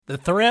The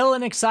thrill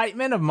and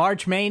excitement of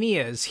March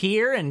Mania is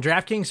here, and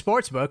DraftKings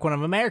Sportsbook, one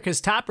of America's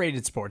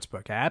top-rated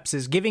sportsbook apps,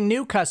 is giving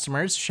new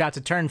customers a shot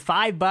to turn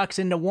 $5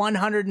 into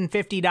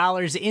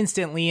 $150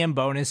 instantly in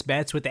bonus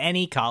bets with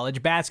any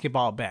college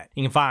basketball bet.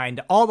 You can find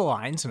all the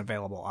lines and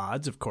available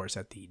odds, of course,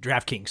 at the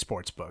DraftKings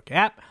Sportsbook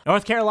app.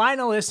 North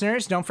Carolina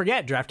listeners, don't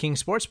forget,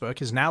 DraftKings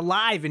Sportsbook is now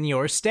live in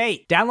your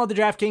state. Download the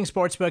DraftKings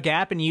Sportsbook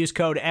app and use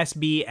code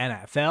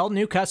SBNFL.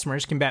 New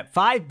customers can bet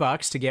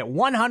 $5 to get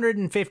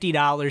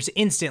 $150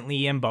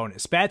 instantly in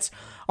bonus bets,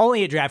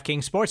 only at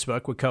DraftKings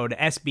Sportsbook with code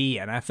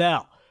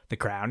SBNFL. The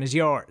crown is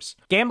yours.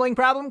 Gambling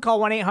problem? Call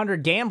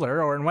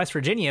 1-800-GAMBLER, or in West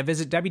Virginia,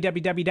 visit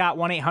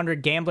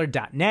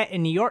www.1800gambler.net.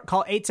 In New York,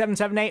 call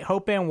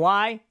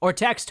 877-8-HOPE-NY or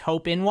text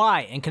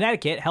HOPE-NY. In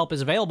Connecticut, help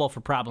is available for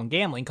problem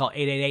gambling. Call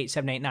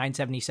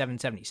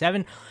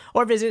 888-789-7777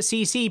 or visit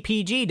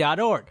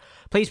ccpg.org.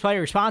 Please play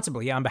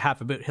responsibly on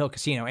behalf of Boot Hill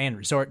Casino and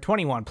Resort.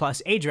 21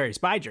 plus, age varies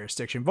by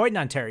jurisdiction. Void in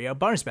Ontario.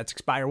 Bonus bets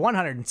expire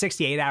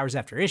 168 hours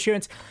after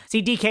issuance.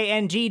 See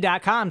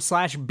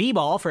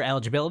dkng.com/bball for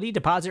eligibility,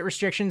 deposit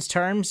restrictions,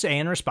 terms,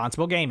 and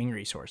responsible gaming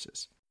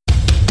resources.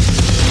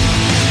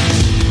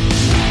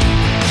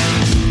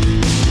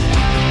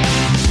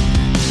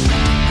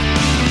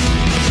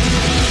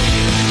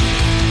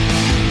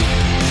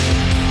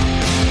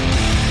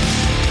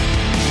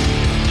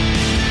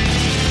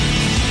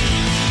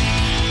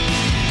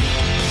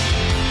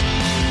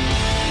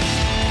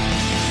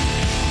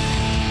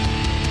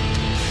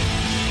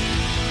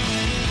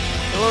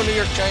 Hello, New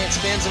York Giants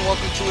fans, and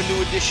welcome to a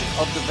new edition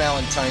of the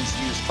Valentine's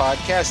Views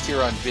podcast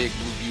here on Big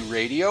Blue View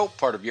Radio,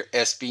 part of your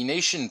SB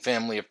Nation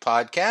family of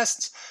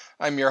podcasts.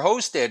 I'm your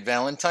host, Ed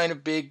Valentine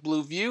of Big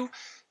Blue View.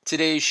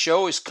 Today's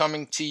show is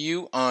coming to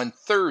you on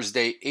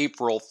Thursday,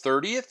 April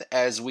 30th,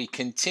 as we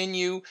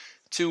continue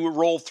to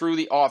roll through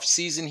the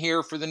off-season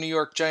here for the New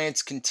York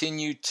Giants,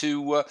 continue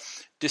to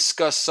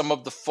discuss some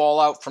of the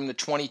fallout from the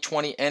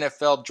 2020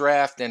 NFL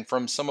Draft and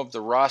from some of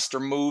the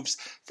roster moves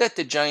that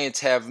the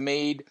Giants have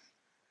made,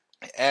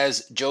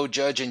 as Joe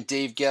Judge and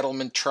Dave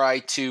Gettleman try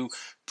to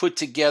put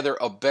together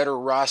a better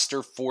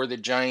roster for the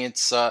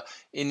Giants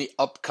in the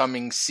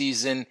upcoming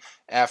season,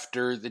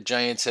 after the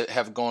Giants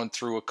have gone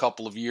through a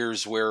couple of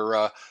years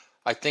where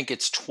I think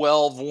it's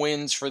 12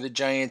 wins for the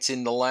Giants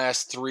in the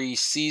last 3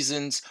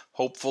 seasons.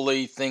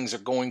 Hopefully things are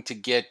going to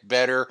get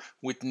better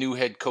with new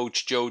head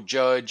coach Joe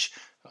Judge,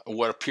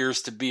 what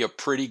appears to be a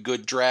pretty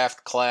good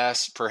draft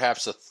class,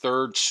 perhaps a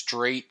third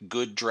straight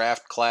good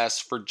draft class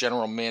for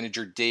general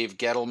manager Dave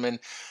Gettleman.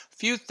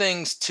 Few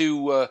things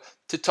to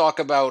talk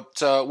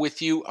about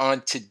with you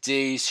on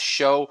today's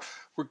show.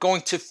 We're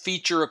going to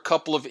feature a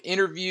couple of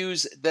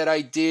interviews that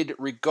I did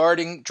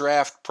regarding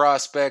draft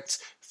prospects.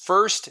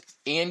 First,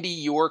 Andy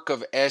York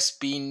of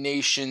SB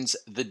Nation's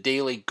The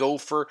Daily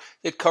Gopher,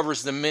 that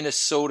covers the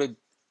Minnesota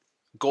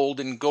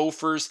Golden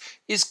Gophers,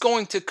 is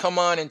going to come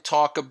on and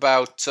talk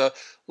about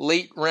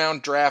late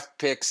round draft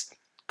picks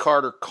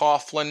Carter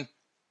Coughlin,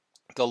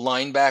 the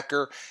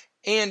linebacker,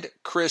 and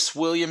Chris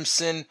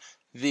Williamson,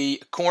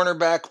 the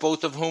cornerback,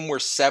 both of whom were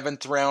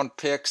 7th round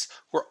picks.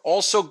 We're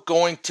also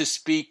going to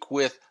speak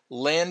with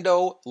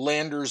Lando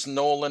Landers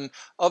Nolan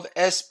of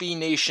SB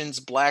Nation's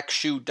Black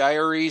Shoe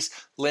Diaries.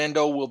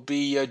 Lando will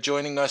be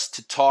joining us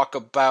to talk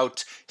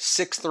about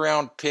 6th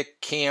round pick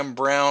Cam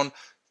Brown,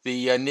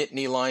 the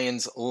Nittany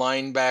Lions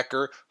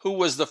linebacker, who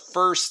was the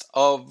first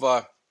of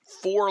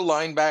 4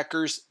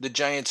 linebackers the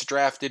Giants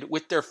drafted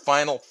with their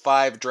final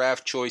 5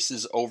 draft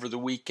choices over the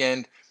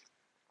weekend.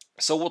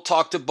 So we'll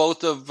talk to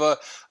both of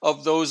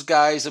those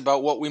guys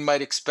about what we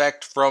might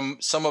expect from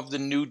some of the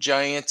new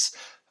Giants.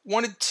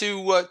 Wanted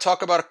to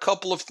talk about a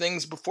couple of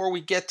things before we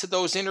get to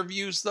those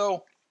interviews,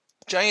 though.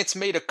 Giants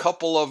made a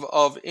couple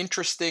of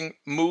interesting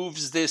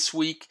moves this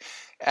week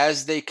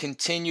as they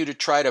continue to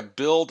try to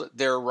build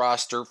their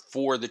roster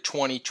for the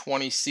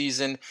 2020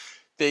 season.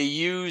 They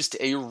used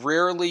a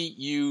rarely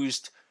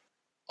used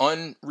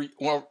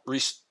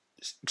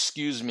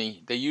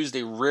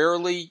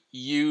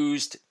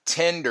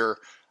tender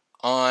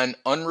on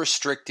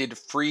unrestricted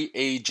free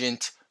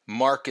agent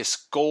Marcus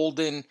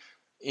Golden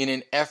in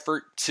an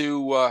effort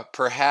to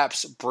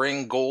perhaps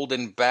bring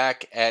Golden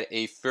back at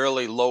a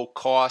fairly low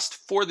cost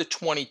for the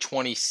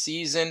 2020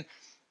 season.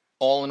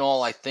 All in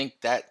all, I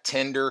think that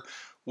tender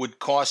would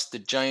cost the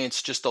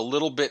Giants just a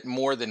little bit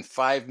more than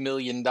 $5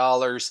 million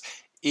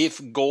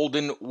if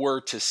Golden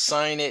were to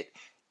sign it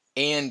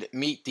and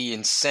meet the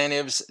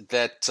incentives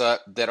that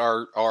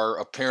are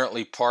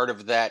apparently part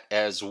of that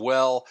as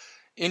well.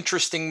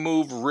 Interesting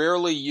move,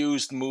 rarely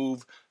used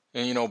move,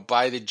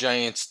 by the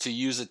Giants to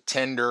use a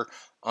tender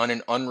on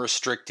an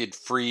unrestricted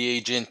free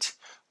agent.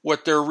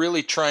 What they're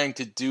really trying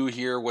to do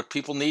here, what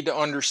people need to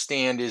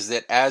understand, is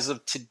that as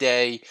of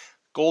today,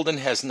 Golden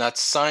has not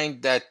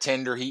signed that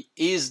tender. He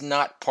is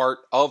not part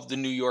of the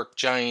New York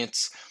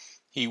Giants.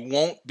 He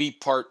won't be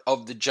part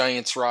of the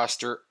Giants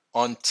roster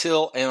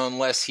until and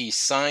unless he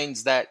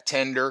signs that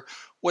tender.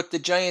 What the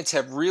Giants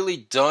have really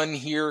done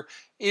here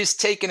is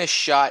taken a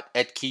shot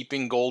at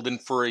keeping Golden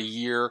for a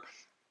year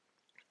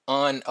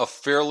on a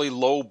fairly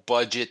low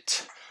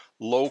budget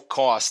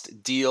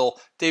low-cost deal.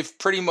 They've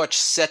pretty much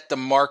set the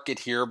market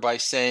here by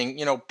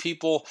saying,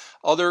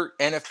 other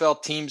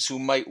NFL teams who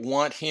might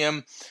want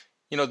him,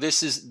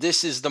 this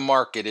is the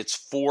market.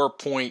 It's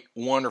 $4.1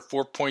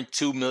 or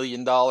 $4.2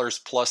 million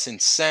plus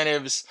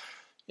incentives.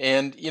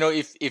 And,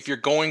 if you're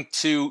going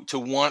to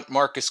want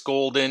Marcus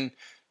Golden,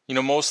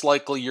 most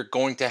likely you're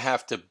going to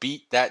have to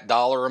beat that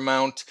dollar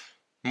amount.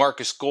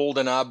 Marcus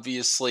Golden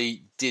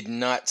obviously did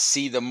not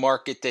see the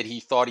market that he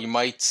thought he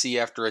might see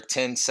after a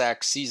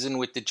 10-sack season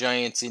with the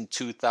Giants in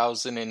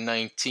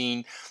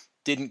 2019.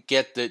 Didn't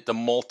get the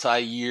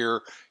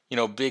multi-year,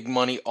 big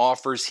money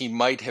offers he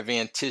might have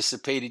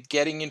anticipated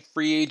getting in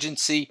free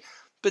agency.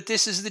 But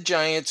this is the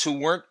Giants who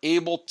weren't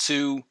able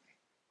to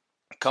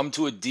come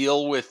to a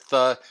deal with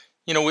Jadeveon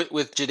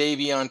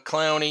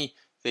Clowney.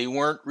 They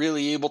weren't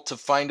really able to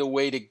find a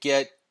way to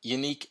get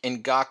Yannick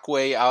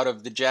Ngakoue out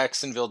of the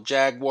Jacksonville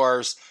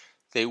Jaguars.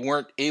 They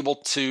weren't able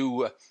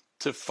to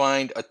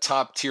find a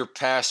top-tier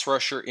pass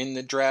rusher in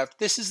the draft.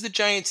 This is the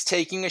Giants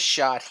taking a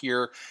shot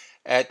here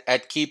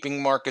at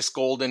keeping Marcus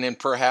Golden and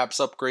perhaps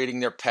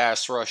upgrading their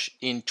pass rush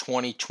in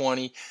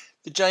 2020.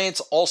 The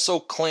Giants also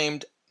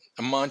claimed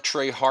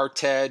Montre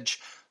Hartage,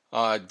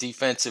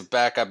 defensive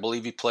back. I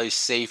believe he plays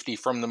safety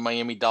from the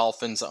Miami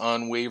Dolphins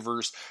on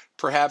waivers.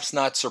 Perhaps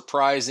not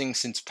surprising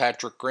since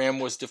Patrick Graham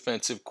was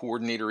defensive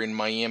coordinator in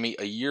Miami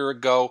a year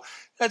ago.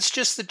 That's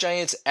just the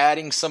Giants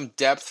adding some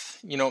depth,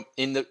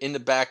 in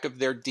the back of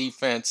their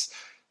defense.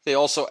 They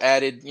also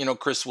added,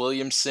 Chris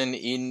Williamson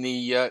in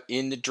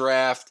the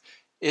draft.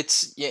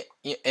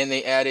 And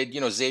they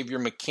added, Xavier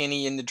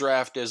McKinney in the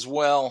draft as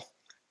well.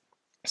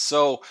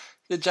 So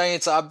the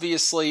Giants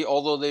obviously,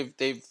 although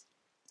they've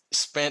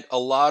spent a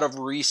lot of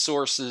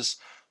resources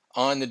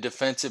on the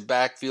defensive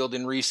backfield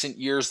in recent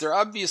years, they're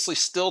obviously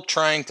still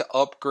trying to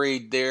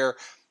upgrade there.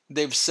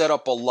 They've set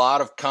up a lot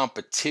of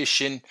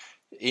competition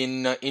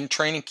in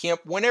training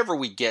camp whenever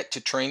we get to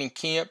training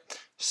camp.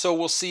 So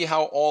we'll see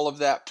how all of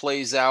that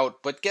plays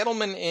out. But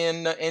Gettleman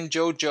and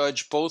Joe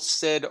Judge both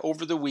said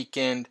over the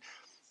weekend,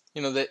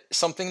 that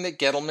something that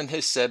Gettleman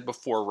has said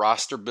before,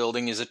 roster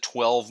building is a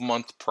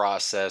 12-month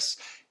process.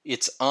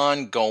 It's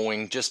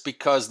ongoing. Just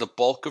because the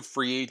bulk of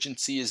free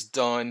agency is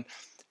done,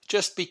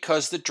 just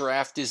because the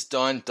draft is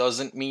done,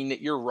 doesn't mean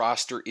that your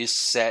roster is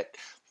set.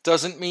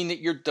 Doesn't mean that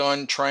you're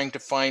done trying to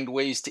find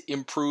ways to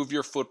improve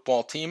your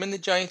football team. And the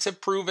Giants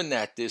have proven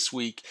that this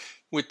week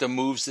with the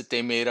moves that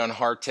they made on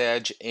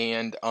Hartage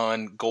and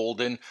on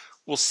Golden.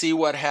 We'll see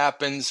what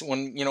happens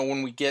when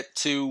we get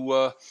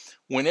to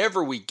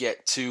whenever we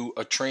get to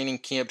a training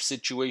camp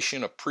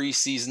situation, a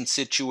preseason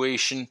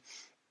situation,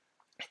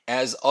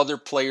 as other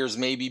players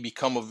maybe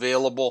become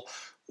available.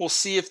 We'll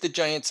see if the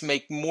Giants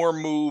make more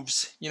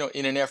moves,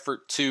 in an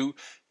effort to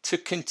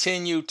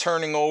continue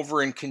turning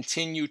over and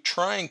continue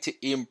trying to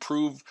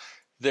improve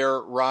their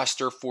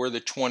roster for the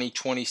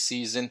 2020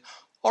 season.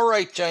 All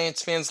right,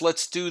 Giants fans,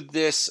 let's do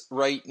this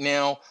right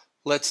now.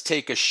 Let's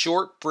take a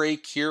short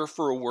break here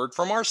for a word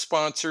from our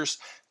sponsors.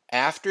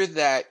 After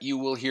that, you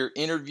will hear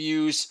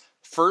interviews,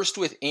 first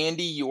with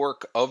Andy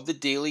York of the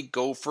Daily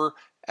Gopher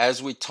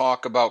as we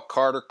talk about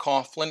Carter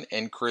Coughlin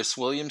and Chris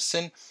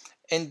Williamson,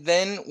 and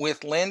then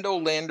with Lando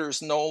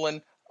Landers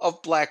Nolan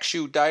of Black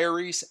Shoe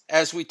Diaries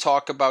as we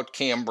talk about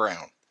Cam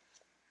Brown.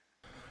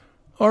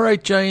 All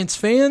right, Giants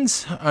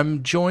fans,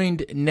 I'm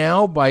joined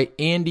now by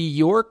Andy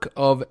York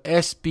of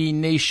SB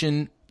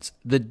Nation's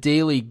The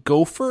Daily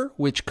Gopher,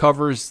 which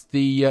covers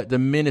the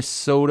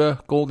Minnesota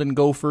Golden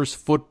Gophers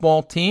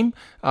football team.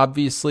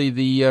 Obviously,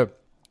 the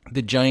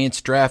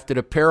Giants drafted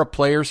a pair of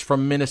players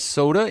from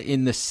Minnesota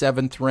in the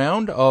 7th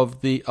round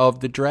of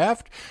the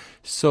draft.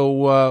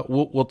 So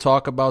we'll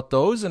talk about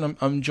those, and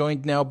I'm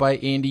joined now by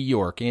Andy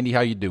York. Andy,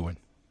 how you doing?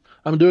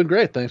 I'm doing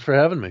great. Thanks for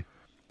having me.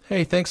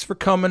 Hey, thanks for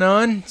coming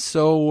on.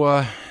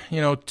 So,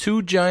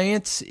 two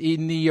Giants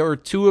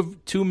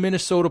two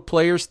Minnesota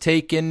players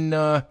taken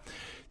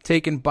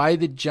by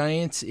the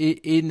Giants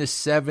in the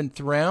 7th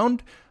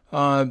round.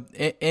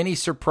 Any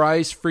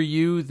surprise for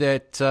you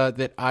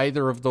that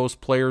either of those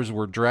players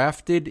were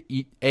drafted,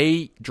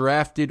 A,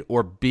 drafted,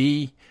 or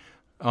B,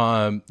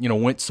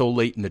 went so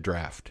late in the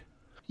draft?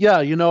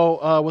 Yeah,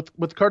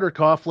 with Carter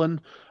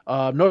Coughlin,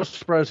 no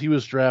surprise he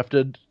was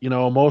drafted.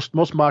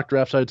 Most mock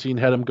drafts I'd seen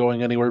had him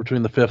going anywhere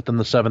between the 5th and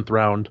the 7th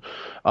round.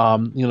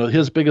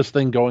 His biggest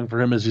thing going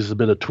for him is he's a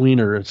bit of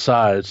tweener in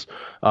size.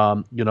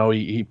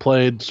 He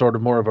played sort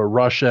of more of a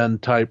rush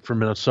end type for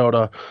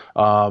Minnesota,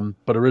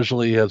 but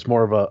originally he has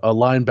more of a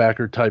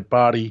linebacker type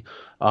body.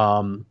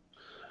 So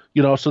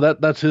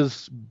that's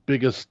his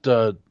biggest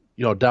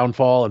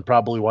downfall and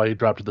probably why he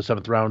dropped to the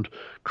 7th round.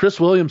 Chris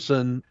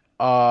Williamson.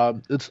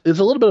 It's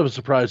a little bit of a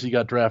surprise he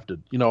got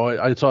drafted.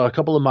 I saw a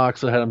couple of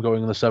mocks that had him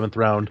going in the 7th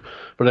round,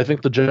 but I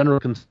think the general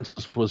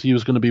consensus was he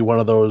was going to be one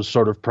of those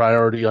sort of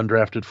priority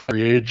undrafted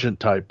free agent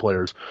type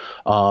players.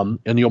 And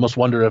you almost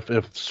wonder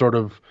if sort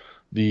of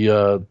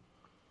the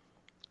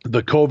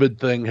the COVID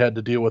thing had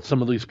to deal with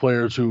some of these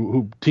players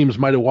who teams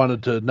might have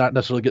wanted to not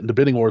necessarily get into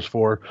bidding wars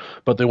for,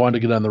 but they wanted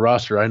to get on the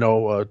roster. I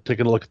know,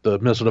 taking a look at the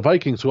Minnesota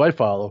Vikings, who I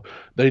follow,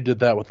 they did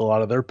that with a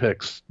lot of their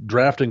picks,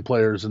 drafting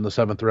players in the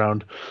 7th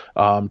round,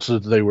 so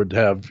that they would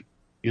have,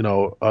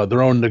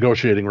 their own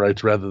negotiating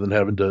rights rather than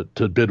having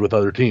to bid with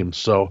other teams.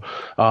 So,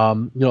 a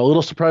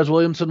little surprised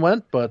Williamson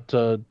went, but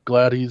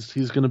glad he's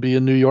going to be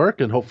in New York,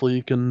 and hopefully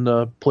he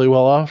can play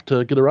well off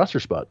to get a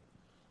roster spot.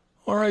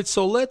 All right,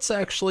 so let's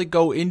actually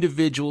go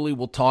individually.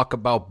 We'll talk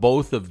about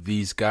both of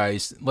these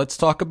guys. Let's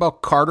talk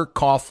about Carter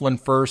Coughlin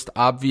first.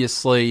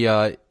 Obviously,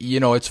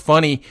 it's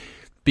funny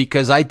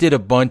because I did a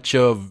bunch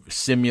of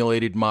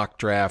simulated mock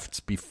drafts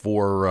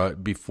before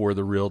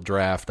the real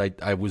draft.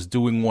 I was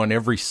doing one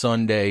every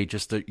Sunday,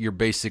 just your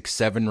basic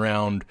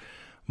 7-round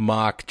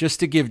mock, just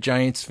to give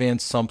Giants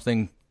fans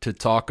something to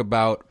talk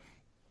about.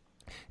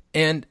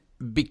 And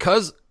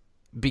because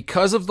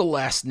of the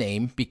last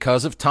name,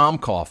 because of Tom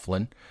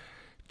Coughlin,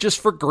 just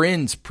for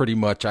grins, pretty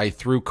much, I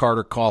threw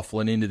Carter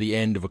Coughlin into the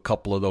end of a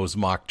couple of those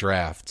mock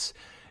drafts,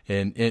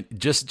 and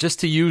just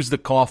to use the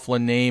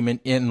Coughlin name,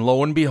 and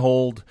lo and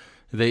behold,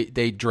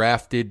 they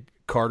drafted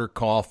Carter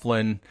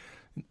Coughlin,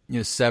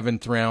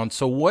 7th round.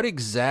 So what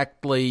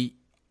exactly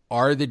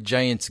are the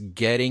Giants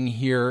getting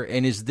here,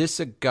 and is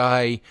this a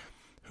guy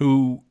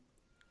who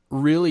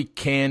really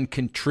can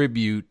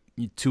contribute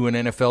to an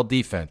NFL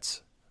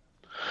defense?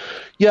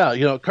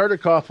 Yeah, Carter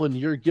Coughlin,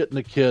 you're getting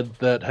a kid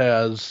that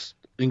has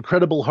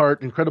incredible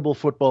heart, incredible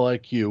football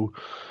IQ.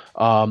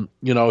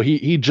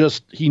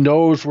 He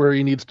knows where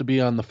he needs to be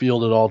on the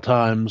field at all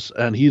times,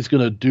 and he's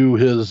going to do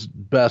his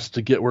best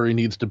to get where he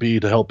needs to be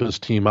to help his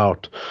team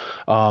out.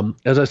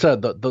 As I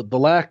said, the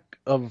lack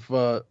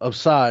of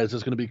size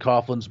is going to be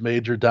Coughlin's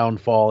major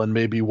downfall, and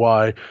maybe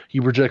why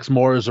he projects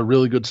more as a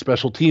really good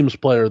special teams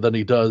player than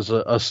he does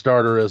a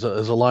starter as a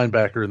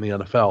linebacker in the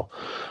NFL.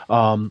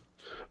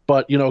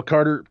 But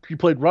Carter, he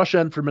played rush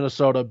end for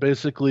Minnesota,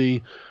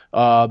 basically.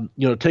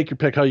 Take your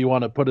pick how you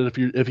want to put it.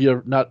 If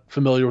you're not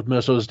familiar with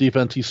Minnesota's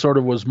defense, he sort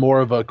of was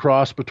more of a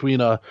cross between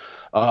an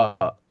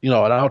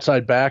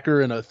outside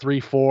backer and a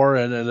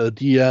 3-4 and a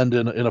D end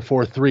in a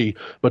 4-3,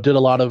 but did a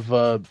lot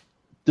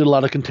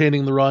of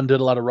containing the run, did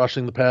a lot of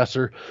rushing the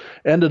passer.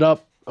 Ended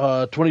up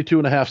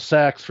 22.5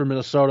 sacks for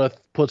Minnesota,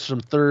 puts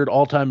him 3rd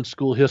all time in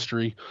school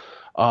history.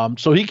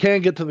 So he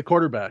can get to the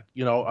quarterback.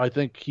 I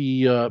think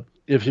he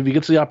if he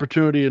gets the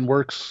opportunity and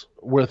works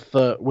with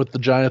the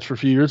Giants for a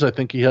few years, I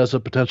think he has a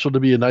potential to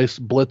be a nice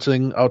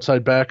blitzing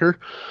outside backer.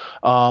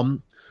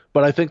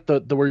 But I think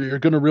that where you're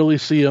going to really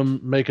see him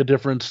make a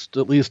difference,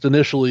 at least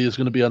initially, is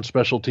going to be on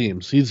special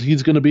teams.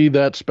 He's going to be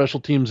that special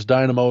teams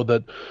dynamo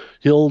that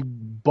he'll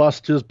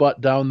bust his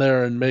butt down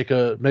there and make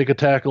a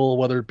tackle,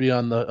 whether it be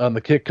on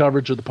the kick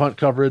coverage or the punt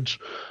coverage.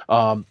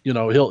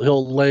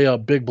 He'll lay a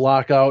big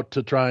block out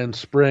to try and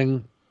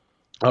spring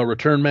a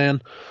return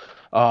man.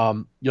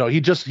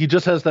 He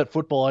just has that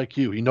football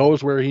IQ. He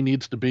knows where he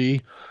needs to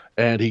be,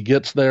 and he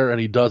gets there and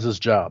he does his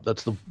job.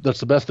 That's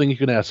the best thing you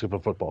can ask of a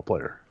football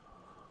player.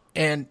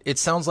 And it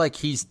sounds like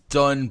he's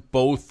done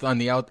both on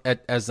the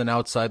as an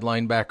outside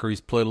linebacker. He's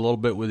played a little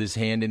bit with his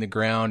hand in the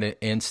ground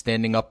and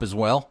standing up as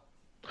well.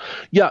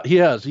 Yeah, he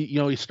has.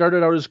 He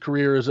started out his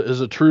career as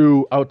a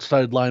true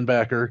outside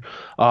linebacker,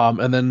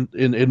 and then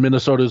in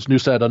Minnesota's new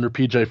set under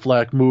PJ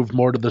Fleck moved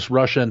more to this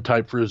rush end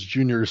type for his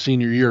junior or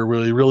senior year,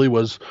 where he really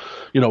was,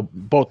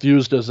 both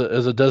used as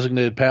a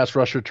designated pass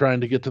rusher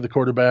trying to get to the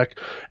quarterback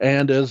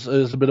and as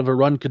a bit of a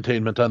run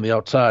containment on the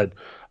outside.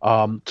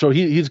 So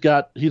he's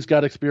got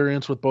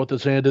experience with both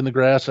his hand in the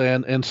grass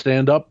and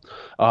stand up.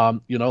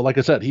 Like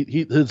I said,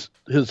 his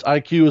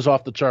IQ is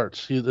off the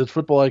charts. His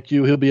football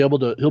IQ,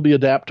 he'll be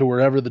adapt to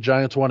wherever the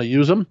Giants want to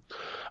use him.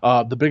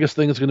 The biggest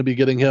thing is going to be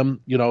getting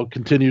him,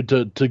 continued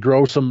to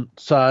grow some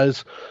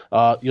size.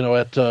 At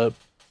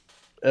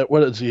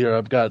what is he here?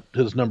 I've got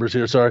his numbers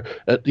here. Sorry,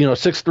 at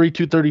 6'3",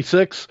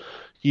 236.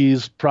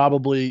 He's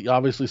probably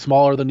obviously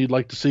smaller than you'd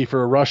like to see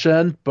for a rush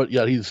end, but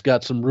yeah, he's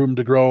got some room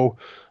to grow.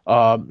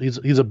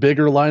 He's a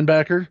bigger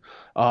linebacker.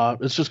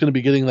 It's just going to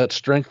be getting that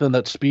strength and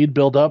that speed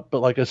build up. But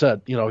like I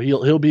said,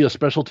 he'll be a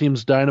special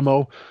teams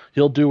dynamo.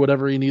 He'll do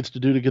whatever he needs to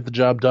do to get the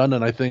job done.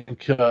 And I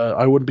think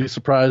I wouldn't be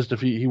surprised if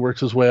he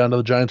works his way onto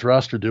the Giants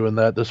roster doing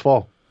that this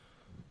fall.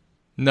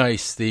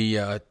 Nice.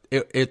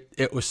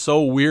 It was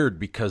so weird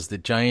because the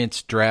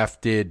Giants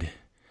drafted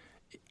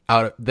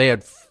out. They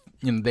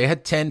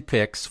had 10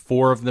 picks,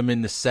 4 of them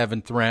in the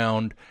 7th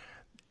round.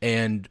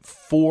 And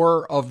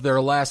 4 of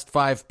their last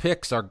 5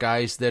 picks are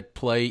guys that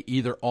play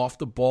either off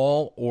the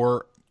ball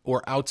or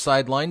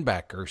outside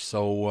linebacker.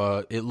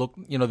 So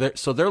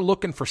they're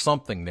looking for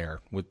something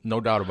there, with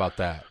no doubt about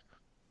that.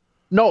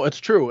 No, it's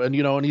true, and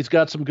and he's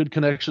got some good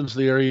connections to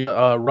the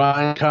area.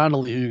 Ryan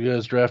Connolly, who you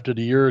guys drafted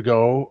a year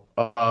ago,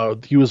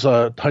 he was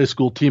a high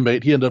school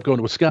teammate. He ended up going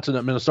to Wisconsin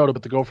at Minnesota,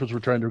 but the Gophers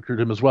were trying to recruit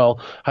him as well.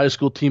 High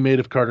school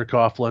teammate of Carter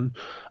Coughlin.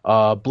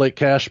 Blake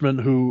Cashman,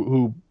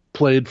 who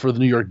played for the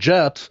New York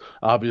Jets,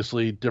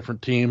 obviously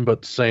different team,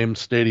 but same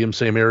stadium,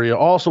 same area.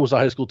 Also was a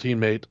high school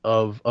teammate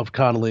of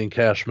Connolly and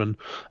Cashman.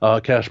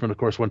 Cashman, of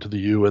course, went to the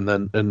U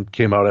and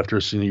came out after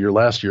his senior year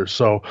last year.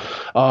 So,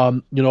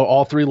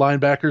 all three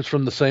linebackers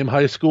from the same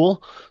high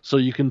school. So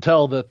you can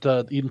tell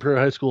that Eden Prairie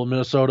High School in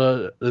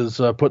Minnesota is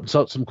putting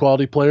some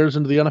quality players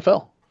into the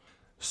NFL.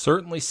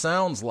 Certainly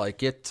sounds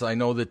like it. I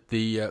know that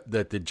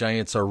the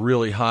Giants are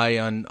really high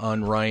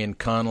on Ryan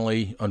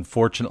Connolly.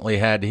 Unfortunately,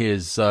 had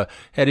his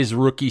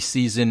rookie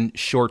season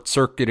short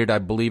circuited, I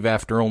believe,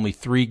 after only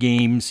 3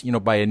 games,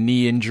 by a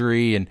knee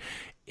injury. And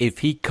if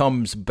he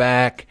comes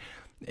back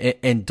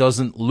and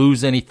doesn't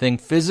lose anything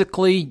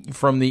physically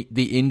from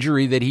the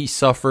injury that he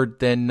suffered,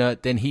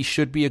 then he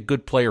should be a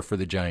good player for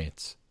the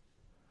Giants.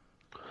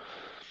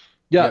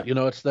 Yeah,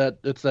 it's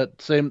that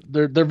same.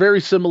 They're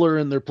very similar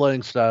in their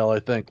playing style,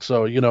 I think.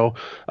 So,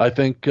 I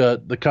think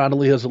the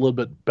Connolly has a little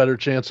bit better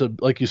chance of,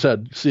 like you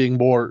said, seeing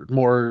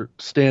more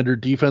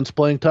standard defense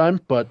playing time.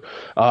 But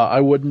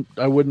I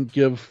wouldn't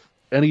give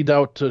any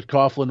doubt to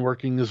Coughlin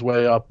working his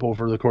way up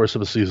over the course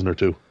of a season or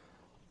two.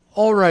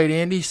 All right,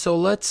 Andy. So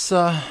let's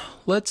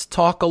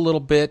talk a little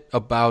bit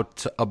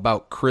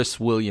about Chris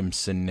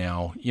Williamson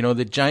now.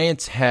 The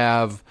Giants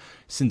have,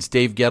 since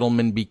Dave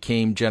Gettleman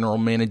became general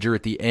manager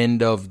at the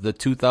end of the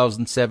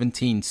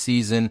 2017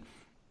 season.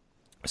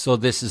 So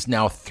this is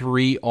now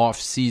 3 off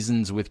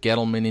seasons with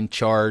Gettleman in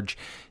charge.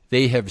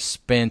 They have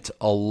spent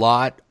a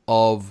lot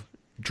of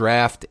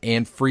draft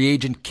and free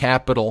agent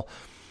capital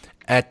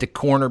at the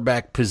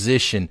cornerback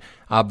position.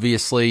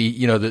 Obviously,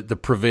 the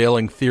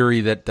prevailing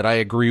theory that I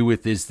agree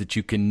with is that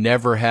you can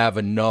never have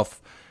enough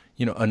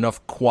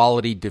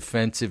quality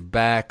defensive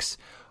backs.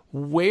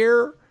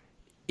 Where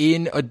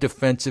in a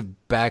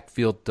defensive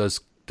backfield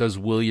does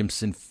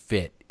Williamson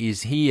fit?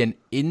 Is he an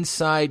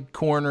inside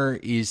corner?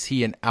 Is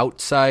he an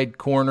outside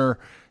corner?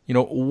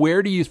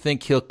 Where do you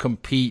think he'll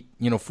compete,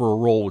 for a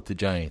role with the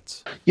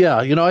Giants? Yeah,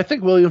 I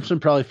think Williamson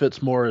probably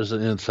fits more as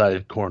an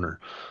inside corner.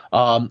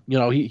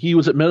 He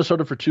was at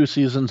Minnesota for 2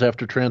 seasons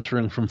after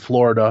transferring from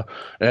Florida,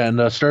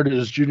 and started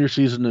his junior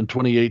season in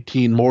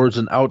 2018 more as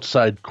an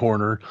outside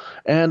corner,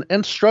 and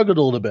struggled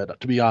a little bit,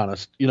 to be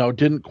honest.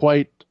 Didn't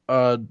quite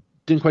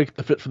get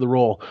the fit for the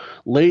role.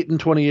 Late in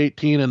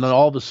 2018 and then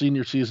all the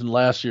senior season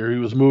last year, he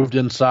was moved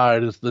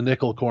inside as the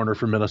nickel corner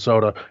for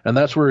Minnesota, and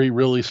that's where he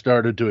really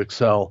started to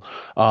excel.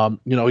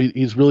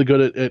 He's really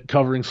good at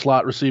covering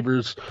slot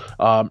receivers,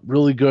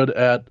 really good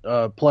at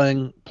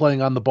playing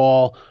on the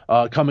ball,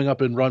 coming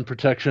up in run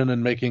protection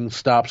and making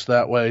stops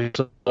that way.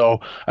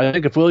 So I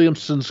think if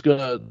Williamson's going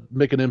to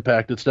make an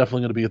impact, it's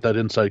definitely going to be at that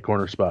inside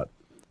corner spot.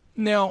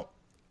 Now,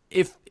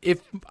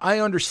 If I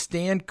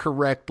understand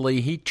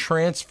correctly, he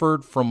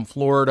transferred from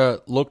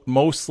Florida, looked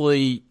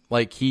mostly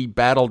like he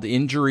battled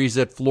injuries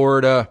at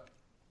Florida,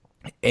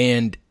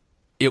 and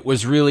it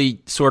was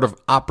really sort of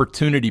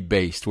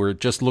opportunity-based, where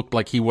it just looked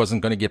like he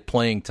wasn't going to get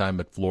playing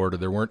time at Florida.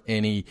 There weren't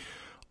any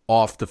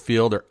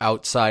off-the-field or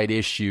outside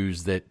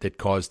issues that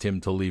caused him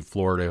to leave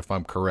Florida, if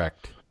I'm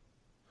correct.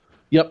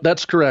 Yep,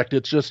 that's correct.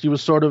 It's just he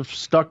was sort of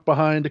stuck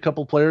behind a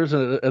couple players,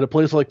 and at a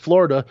place like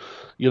Florida,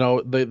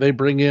 they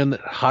bring in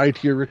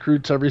high-tier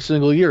recruits every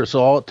single year. So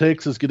all it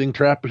takes is getting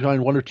trapped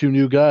behind 1 or 2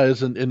 new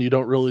guys, and you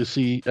don't really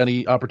see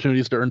any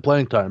opportunities to earn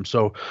playing time.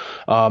 So,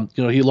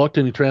 he looked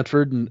and he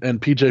transferred,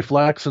 and PJ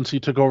Flack, since he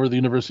took over the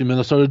University of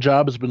Minnesota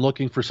job, has been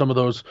looking for some of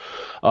those,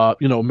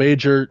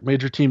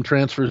 major team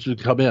transfers to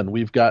come in.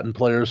 We've gotten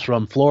players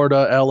from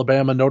Florida,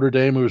 Alabama, Notre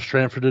Dame, who was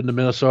transferred into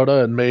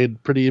Minnesota and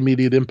made pretty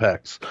immediate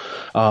impacts.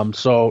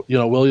 So,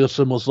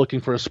 Williamson was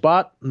looking for a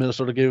spot.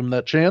 Minnesota gave him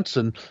that chance,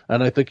 and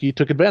I think he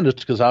took advantage,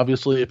 because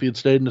obviously if he had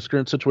stayed in his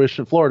current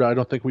situation in Florida, I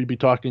don't think we'd be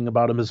talking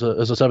about him as a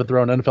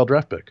 7th-round NFL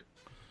draft pick.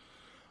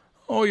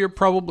 Oh, you're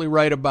probably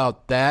right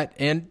about that.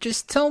 And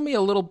just tell me a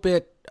little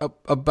bit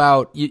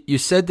about, you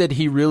said that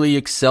he really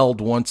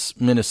excelled once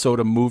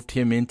Minnesota moved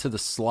him into the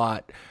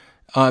slot.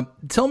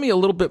 Tell me a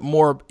little bit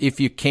more, if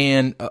you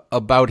can,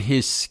 about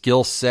his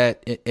skill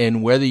set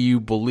and whether you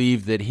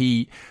believe that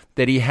he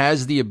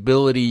has the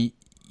ability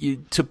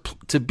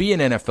to be an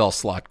NFL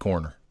slot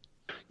corner.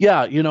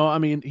 Yeah,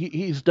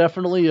 he's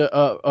definitely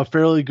a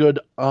fairly good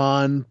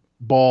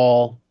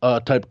on-ball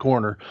type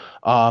corner.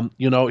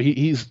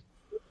 He's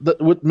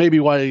maybe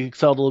why he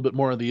excelled a little bit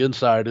more on the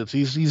inside.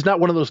 He's not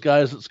one of those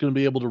guys that's going to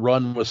be able to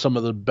run with some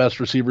of the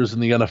best receivers in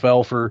the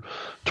NFL for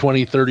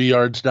 20, 30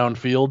 yards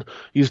downfield.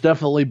 He's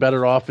definitely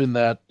better off in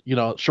that,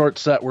 short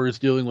set where he's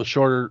dealing with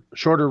shorter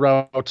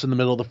routes in the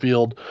middle of the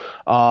field.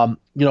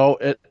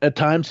 At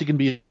times he can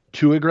be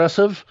too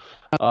aggressive,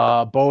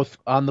 both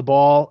on the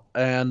ball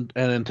and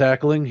in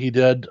tackling. He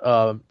did,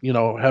 have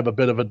a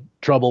bit of a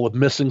trouble with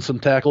missing some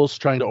tackles,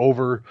 trying to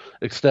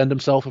overextend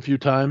himself a few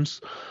times.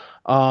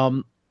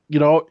 To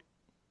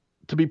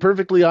be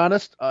perfectly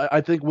honest,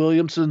 I think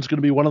Williamson's going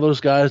to be one of those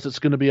guys that's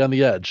going to be on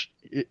the edge.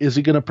 Is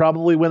he going to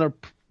probably win a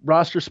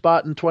roster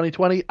spot in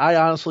 2020? I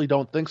honestly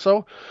don't think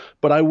so,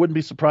 but I wouldn't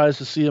be surprised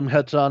to see him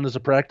heads on as a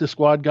practice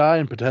squad guy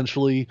and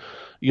potentially,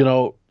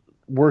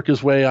 work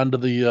his way onto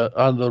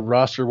the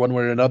roster one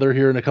way or another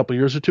here in a couple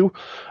years or two.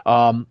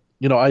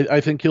 I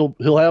think he'll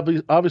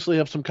obviously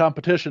have some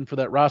competition for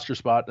that roster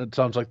spot. It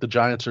sounds like the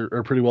Giants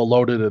are pretty well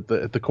loaded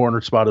at the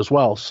corner spot as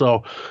well.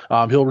 So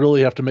he'll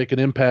really have to make an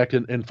impact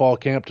in fall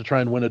camp to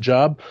try and win a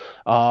job.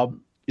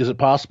 Is it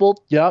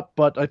possible? Yeah,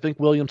 but I think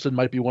Williamson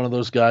might be one of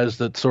those guys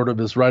that sort of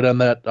is right on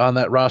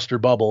that roster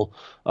bubble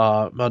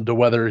onto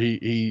whether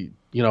he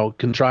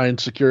can try and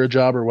secure a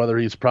job or whether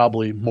he's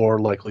probably more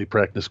likely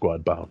practice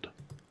squad bound.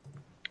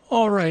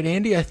 All right,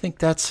 Andy, I think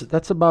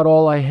that's about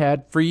all I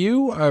had for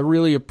you. I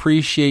really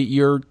appreciate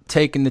your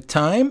taking the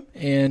time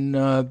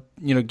and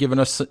giving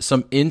us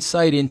some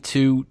insight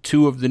into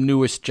two of the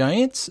newest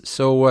Giants.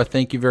 So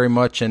thank you very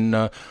much,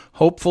 and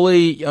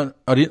hopefully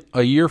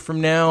a year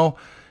from now,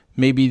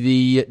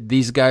 maybe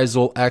these guys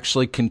will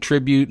actually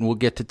contribute, and we'll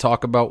get to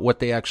talk about what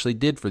they actually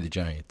did for the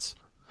Giants.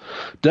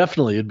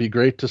 Definitely, it'd be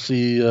great to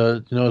see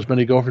as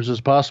many Gophers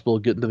as possible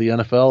get into the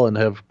NFL and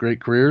have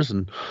great careers,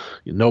 and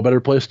no better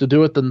place to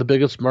do it than the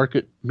biggest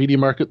media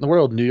market in the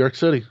world, New York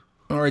City.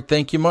 All right,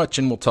 thank you much,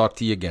 and we'll talk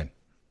to you again.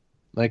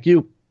 Thank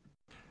you.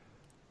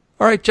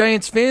 All right,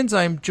 Giants fans,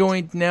 I'm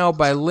joined now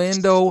by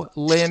Lando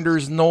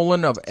Landers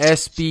Nolan of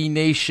SB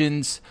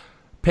Nation's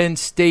Penn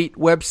State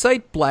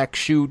website, Black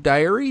Shoe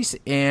Diaries,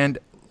 and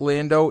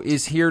Lando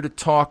is here to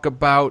talk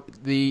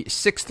about the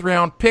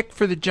 6th-round pick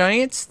for the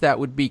Giants. That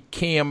would be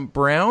Cam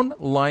Brown,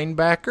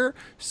 linebacker.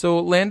 So,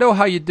 Lando,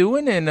 how you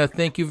doing? And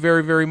thank you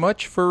very, very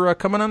much for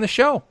coming on the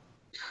show.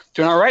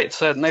 Doing all right.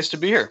 It's nice to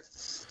be here.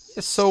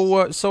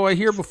 So I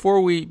hear before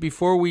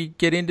we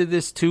get into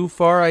this too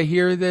far, I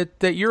hear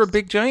that you're a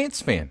big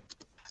Giants fan.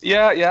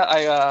 Yeah.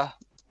 I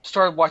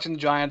started watching the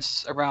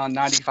Giants around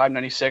 95,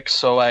 96.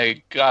 So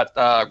I got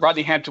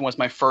Rodney Hampton was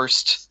my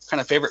first kind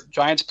of favorite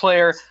Giants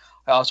player.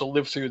 I also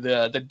lived through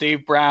the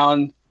Dave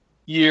Brown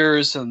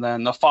years and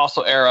then the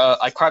Fossil era.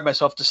 I cried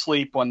myself to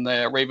sleep when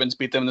the Ravens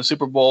beat them in the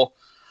Super Bowl.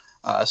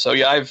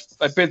 I've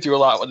been through a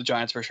lot with the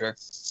Giants for sure.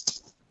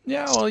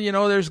 Yeah,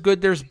 well, there's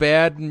good, there's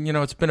bad, and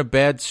it's been a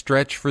bad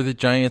stretch for the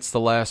Giants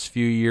the last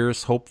few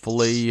years.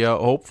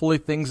 Hopefully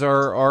things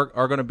are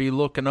going to be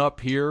looking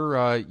up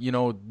here.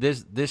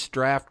 This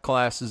draft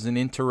class is an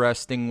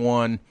interesting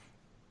one,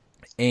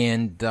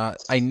 and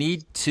I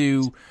need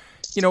to.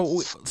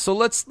 So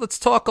let's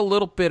talk a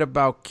little bit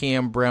about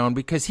Cam Brown,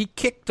 because he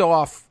kicked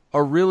off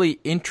a really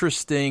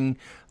interesting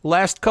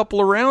last couple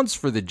of rounds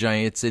for the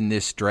Giants in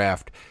this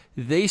draft.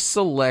 They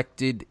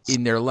selected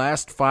in their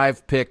last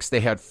 5 picks,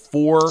 they had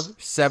 4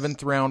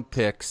 7th-round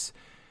picks,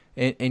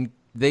 and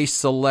they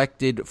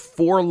selected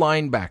 4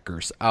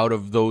 linebackers out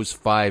of those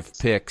 5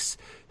 picks.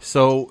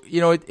 So,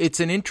 it's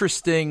an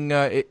interesting,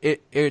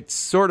 it's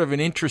sort of an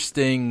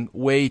interesting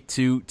way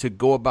to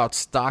go about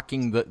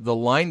stocking the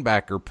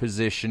linebacker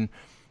position.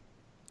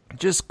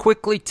 Just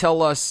quickly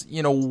tell us,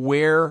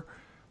 where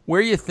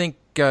you think,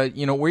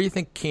 where you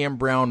think Cam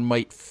Brown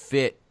might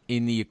fit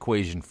in the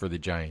equation for the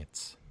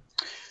Giants.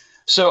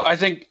 So I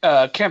think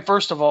Cam,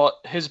 first of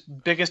all, his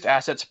biggest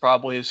assets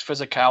probably is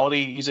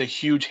physicality. He's a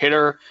huge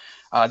hitter.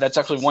 That's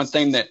actually one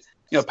thing that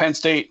Penn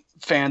State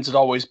fans had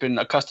always been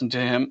accustomed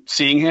to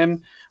seeing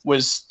him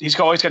was he's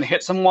always going to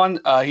hit someone.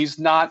 He's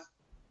not.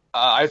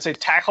 I would say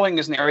tackling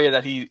is an area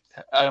that he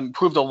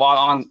improved a lot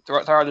on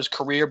throughout his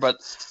career, but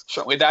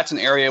certainly that's an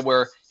area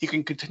where he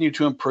can continue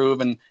to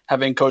improve, and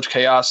having Coach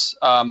Chaos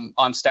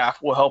on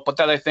staff will help with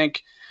that, I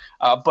think.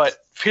 But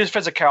his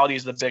physicality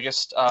is the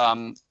biggest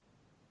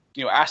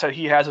asset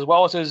he has, as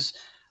well as his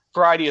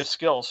variety of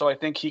skills. So I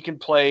think he can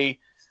play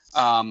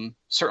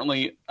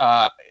certainly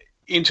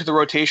into the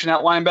rotation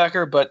at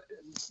linebacker, but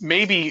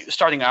maybe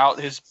starting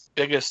out his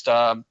biggest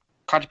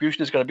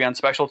contribution is going to be on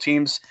special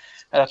teams.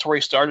 That's where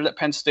he started at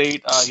Penn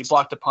State. He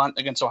blocked a punt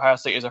against Ohio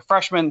State as a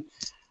freshman,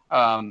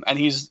 and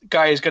he's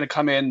guy is going to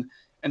come in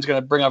and is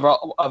going to bring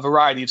a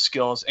variety of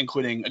skills,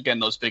 including, again,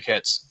 those big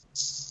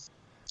hits.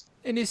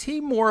 And is he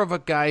more of a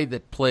guy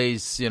that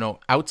plays,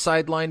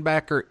 outside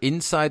linebacker,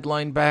 inside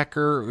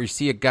linebacker, or is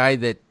he a guy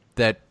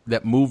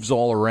that moves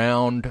all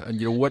around?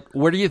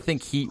 Where do you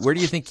think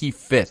he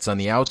fits, on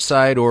the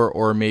outside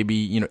or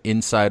maybe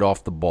inside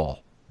off the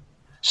ball?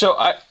 So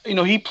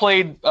he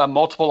played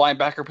multiple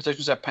linebacker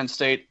positions at Penn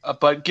State,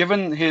 but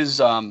given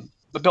his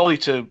ability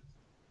to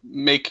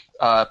make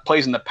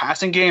plays in the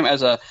passing game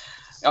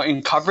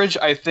in coverage,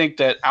 I think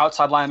that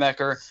outside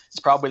linebacker is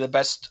probably the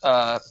best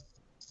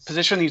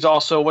position. He's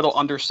also a little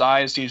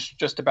undersized. He's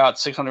just about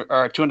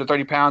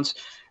 230 pounds,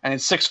 and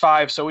he's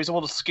 6'5", so he's a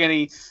little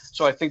skinny.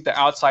 So I think the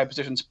outside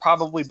position is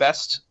probably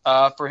best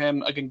for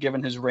him, again,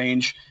 given his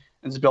range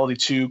and his ability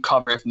to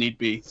cover if need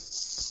be.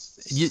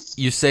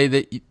 You say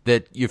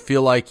that you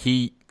feel like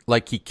he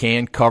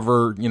can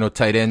cover,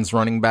 tight ends,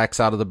 running backs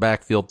out of the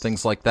backfield,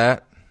 things like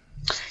that?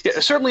 Yeah,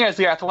 certainly has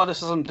the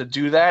athleticism to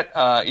do that.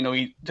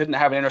 He didn't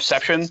have an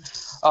interception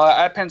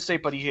at Penn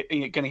State, but he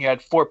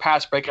had 4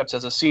 pass breakups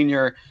as a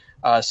senior,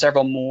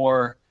 several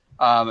more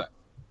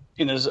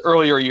in his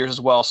earlier years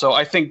as well. So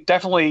I think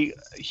definitely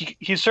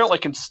he certainly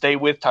can stay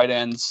with tight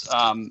ends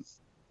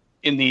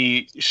in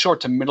the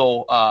short to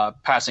middle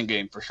passing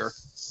game for sure.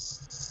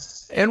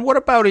 And what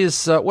about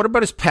his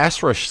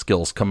pass rush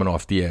skills coming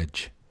off the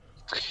edge?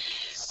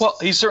 Well,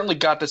 he's certainly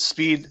got the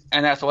speed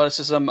and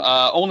athleticism.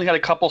 Only had a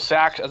couple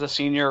sacks as a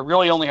senior.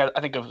 Really only had,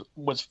 I think it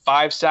was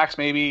 5 sacks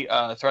maybe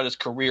throughout his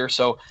career.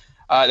 So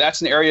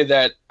that's an area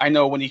that I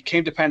know when he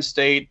came to Penn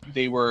State,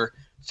 they were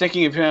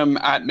thinking of him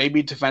at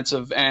maybe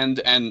defensive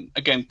end. And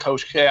again,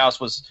 Coach Chaos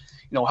was,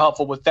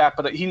 helpful with that,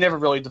 but he never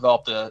really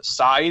developed the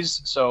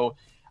size. So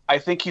I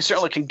think he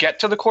certainly can get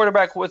to the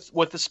quarterback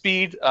with the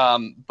speed,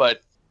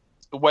 but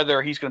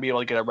whether he's going to be able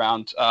to get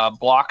around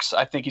blocks,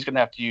 I think he's going to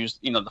have to use,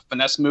 the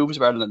finesse moves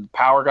rather than the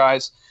power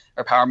guys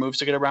or power moves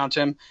to get around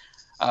him.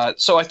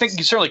 So I think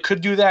he certainly could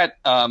do that.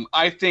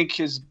 I think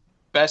his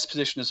best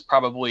position is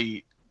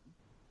probably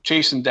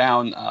chasing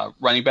down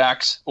running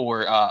backs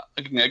or,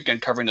 again,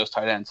 covering those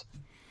tight ends.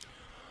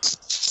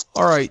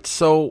 All right,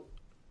 so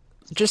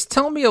just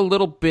tell me a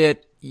little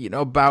bit,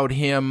 about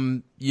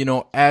him,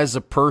 as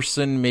a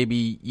person,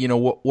 maybe,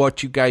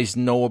 what you guys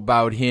know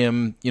about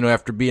him,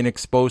 after being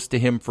exposed to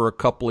him for a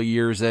couple of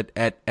years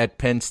at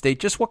Penn State.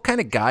 Just what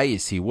kind of guy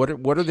is he? What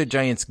are the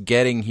Giants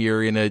getting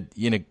here in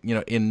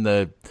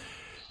the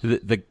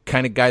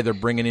kind of guy they're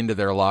bringing into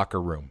their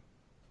locker room?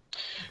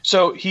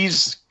 So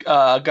he's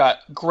got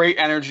great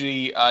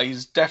energy.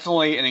 He's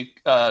definitely an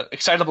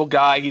excitable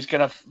guy. He's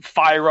going to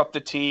fire up the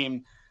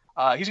team.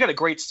 He's got a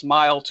great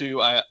smile,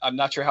 too. I'm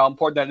not sure how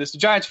important that is to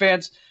Giants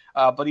fans,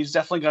 but he's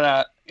definitely going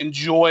to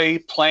enjoy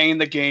playing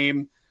the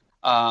game.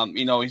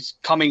 He's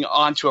coming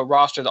onto a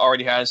roster that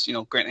already has,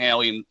 Grant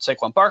Haley and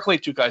Saquon Barkley,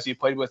 2 guys he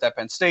played with at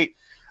Penn State.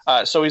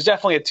 So he's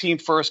definitely a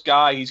team-first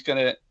guy. He's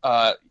going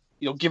to,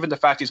 given the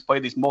fact he's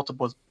played these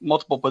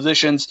multiple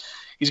positions,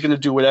 he's going to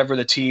do whatever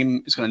the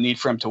team is going to need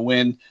for him to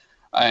win.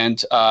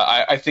 And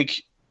I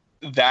think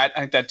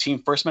that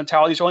team-first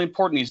mentality is really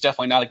important. He's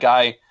definitely not a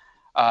guy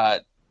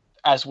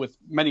as with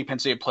many Penn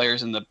State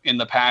players in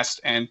the past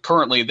and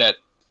currently, that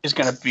is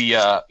going to be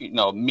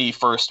me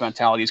first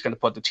mentality. He's going to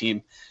put the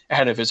team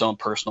ahead of his own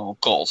personal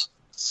goals.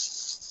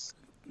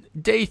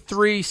 Day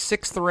 3,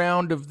 6th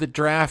round of the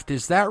draft,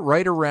 is that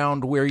right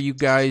around where you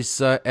guys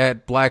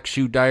at Black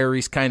Shoe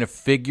Diaries kind of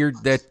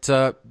figured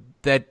that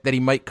he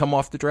might come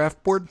off the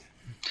draft board?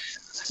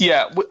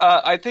 Yeah,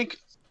 I think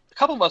a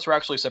couple of us were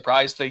actually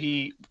surprised that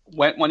he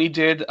went when he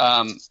did.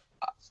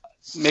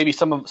 Maybe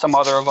some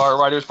other of our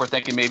writers were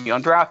thinking maybe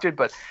undrafted,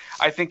 but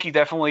I think he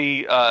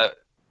definitely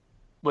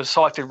was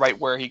selected right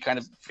where he kind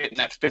of fit in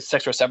that 5th,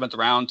 6th, or 7th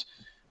round.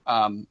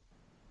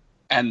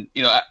 And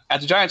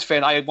as a Giants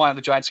fan, I wanted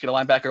the Giants to get a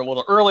linebacker a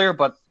little earlier,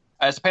 but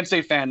as a Penn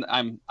State fan,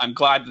 I'm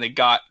glad that they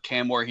got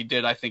Cam where he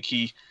did. I think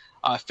he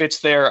fits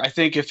there. I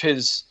think if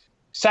his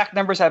sack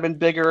numbers had been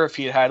bigger, if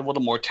he had a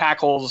little more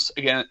tackles,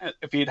 again,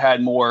 if he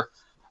had more,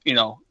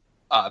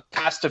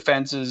 pass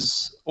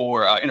defenses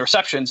or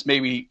interceptions,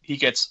 maybe he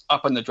gets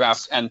up in the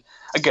draft. And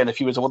again, if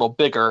he was a little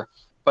bigger,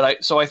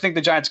 I think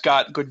the Giants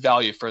got good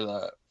value for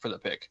the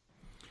pick.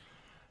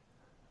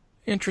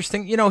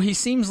 Interesting. He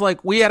seems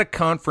like we had a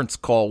conference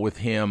call with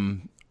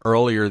him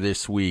earlier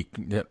this week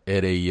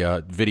at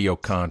a video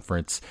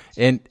conference,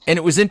 and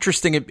it was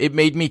interesting. It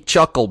made me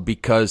chuckle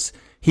because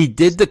he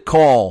did the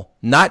call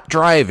not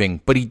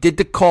driving, but he did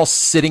the call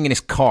sitting in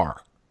his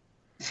car.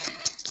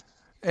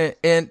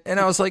 And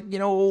I was like,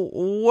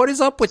 what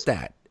is up with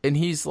that? And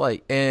he's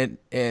like, and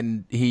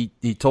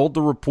he told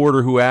the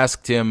reporter who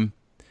asked him,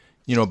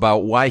 about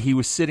why he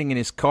was sitting in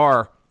his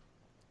car.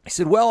 He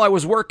said, well, I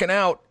was working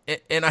out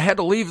and I had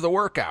to leave the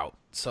workout.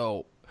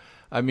 So,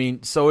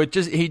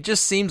 he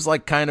just seems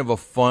like kind of a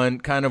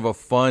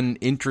fun,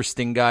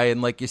 interesting guy.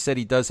 And like you said,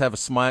 he does have a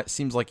smile.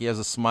 Seems like he has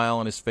a smile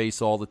on his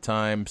face all the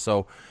time.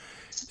 So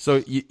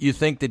you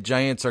think the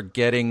Giants are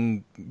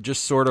getting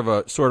just sort of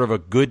a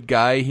good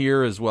guy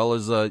here, as well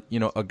as a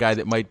guy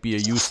that might be a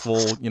useful,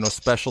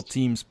 special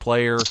teams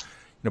player,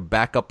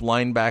 backup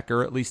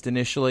linebacker, at least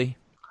initially?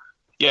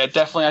 Yeah,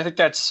 definitely. I think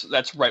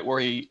that's right where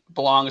he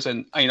belongs.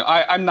 And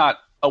I'm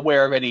not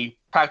aware of any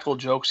practical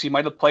jokes he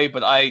might have played,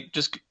 but I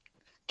just,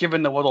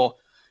 given the little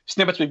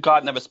snippets we've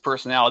gotten of his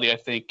personality, I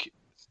think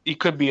he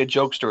could be a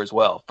jokester as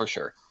well, for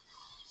sure.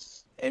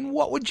 And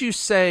what would you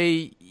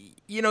say?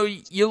 You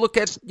look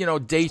at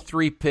day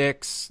 3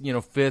 picks,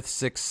 5th,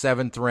 6th,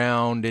 7th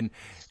round,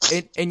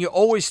 and you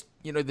always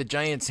the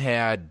Giants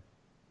had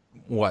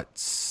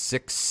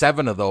 6,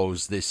 7 of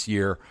those this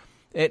year,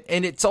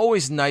 and it's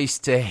always nice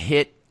to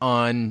hit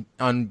on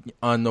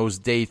those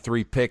day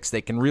 3 picks.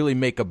 They can really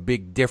make a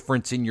big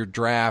difference in your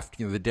draft.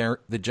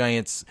 The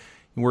Giants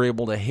were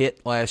able to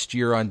hit last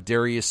year on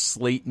Darius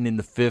Slayton in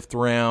the 5th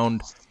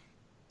round.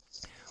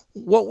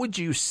 What would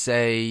you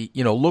say,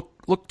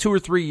 look 2 or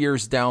 3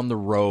 years down the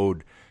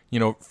road,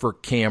 for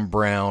Cam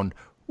Brown,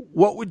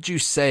 what would you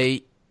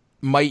say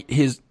might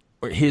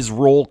his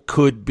role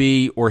could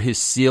be, or his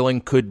ceiling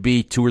could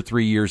be 2 or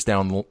 3 years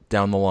down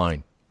the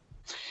line?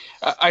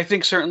 I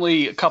think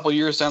certainly a couple of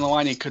years down the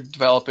line, he could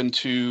develop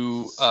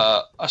into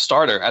a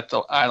starter at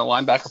a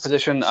linebacker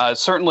position.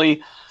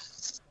 Certainly,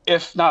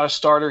 if not a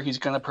starter, he's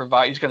going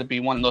to be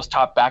one of those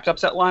top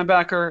backups at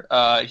linebacker.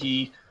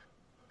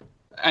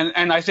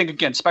 And I think,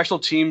 again, special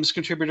teams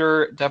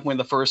contributor, definitely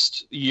the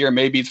first year,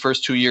 maybe the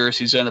first 2 years,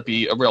 he's going to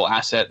be a real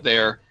asset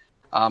there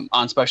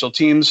on special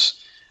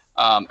teams.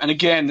 And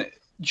again,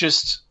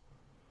 just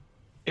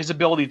his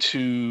ability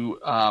to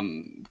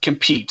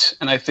compete.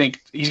 And I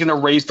think he's going to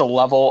raise the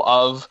level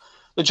of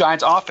the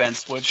Giants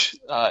offense, which,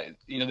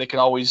 they can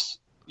always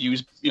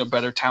use,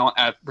 better talent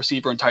at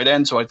receiver and tight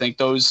end. So I think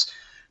those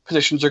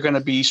positions are going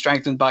to be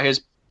strengthened by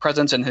his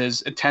presence and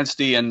his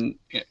intensity and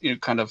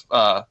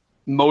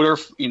motor,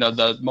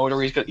 the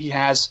motor he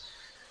has.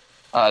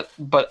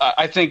 But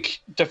I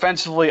think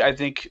defensively,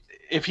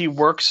 if he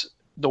works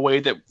the way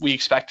that we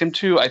expect him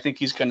to, I think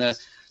he's going to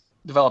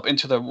develop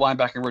into the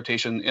linebacking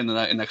rotation in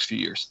the next few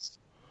years.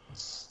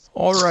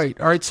 All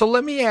right. So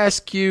let me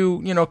ask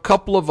you, a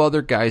couple of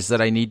other guys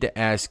that I need to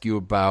ask you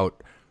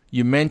about.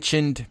 You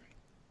mentioned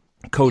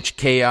Coach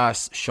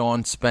Chaos,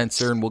 Sean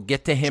Spencer, and we'll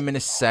get to him in a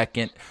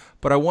second.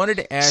 But I wanted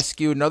to ask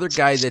you another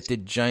guy that the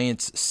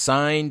Giants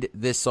signed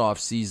this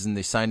offseason.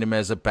 They signed him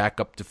as a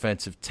backup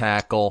defensive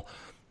tackle,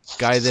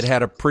 guy that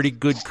had a pretty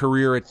good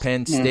career at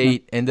Penn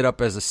State, ended up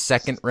as a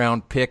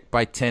second-round pick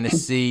by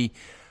Tennessee,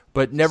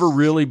 but never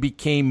really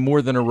became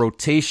more than a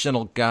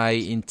rotational guy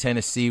in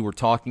Tennessee. We're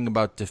talking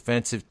about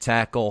defensive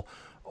tackle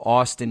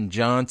Austin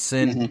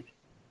Johnson.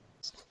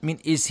 I mean,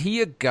 is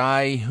he a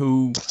guy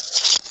who,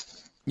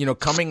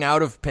 coming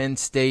out of Penn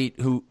State,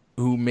 who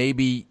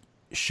maybe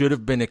should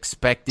have been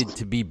expected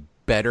to be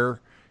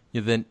better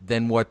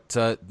than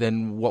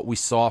what we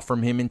saw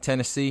from him in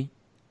Tennessee?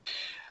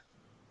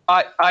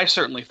 I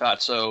certainly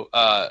thought so.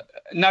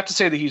 Not to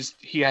say that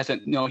he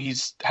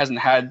hasn't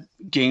had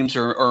games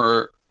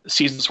or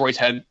seasons where he's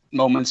had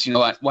moments.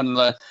 One of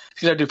the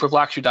things I do for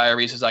Black Shoe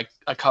Diaries is I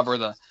cover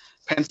the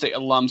Penn State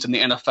alums in the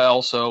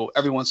NFL. So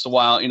every once in a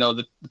while,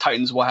 the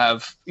Titans will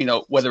have,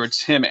 whether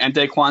it's him and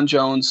Daquan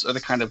Jones, or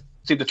the kind of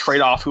seem to trade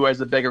off who has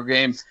the bigger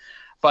game.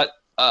 But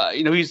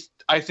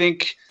I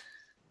think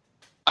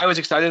I was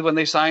excited when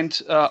they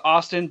signed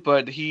Austin,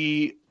 but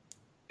he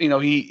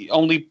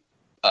only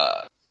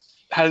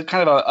had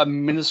kind of a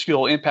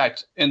minuscule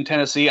impact in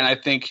Tennessee. And I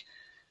think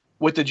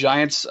with the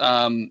Giants,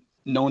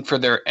 known for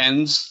their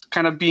ends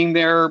kind of being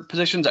their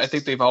positions, I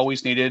think they've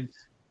always needed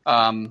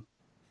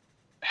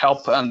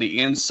help on the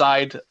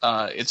inside.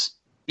 It's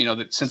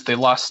since they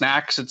lost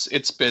Snacks,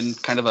 it's been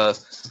kind of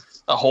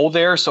a hole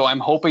there. So I'm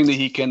hoping that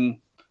he can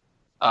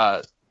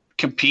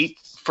compete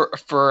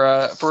for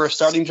a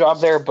starting job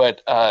there.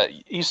 But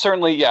he's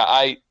certainly,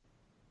 the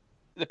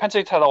Penn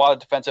State's had a lot of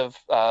defensive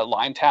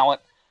line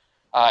talent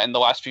in the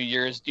last few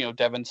years.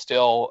 Devin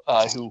Still,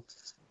 who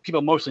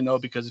people mostly know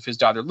because of his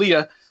daughter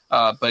Leah.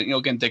 But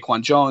again,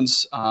 Daquan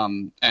Jones,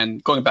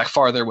 and going back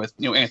farther with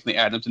Anthony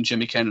Adams and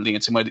Jimmy Kennedy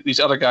and some of these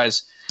other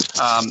guys,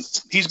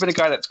 he's been a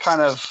guy that's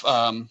kind of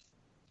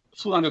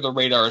flew under the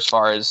radar as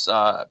far as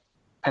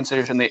Penn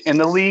State in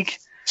the league.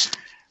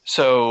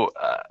 So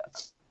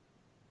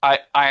I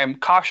am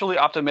cautiously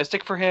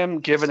optimistic for him,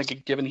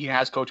 given he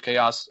has Coach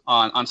Chaos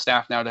on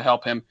staff now to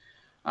help him.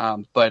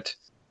 But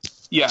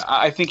yeah,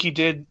 I think he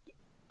did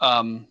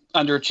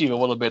underachieve a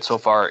little bit so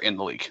far in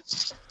the league.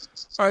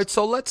 All right,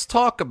 so let's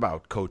talk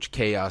about Coach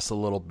Chaos a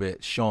little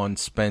bit, Sean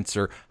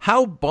Spencer.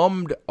 How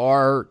bummed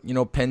are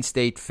Penn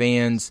State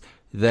fans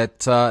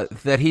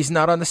that he's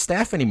not on the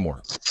staff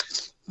anymore?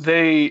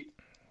 The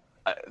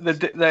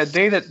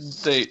day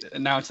that they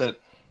announced that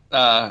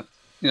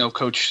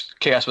Coach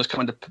Chaos was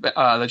coming to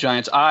the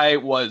Giants, I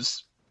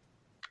was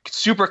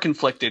super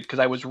conflicted because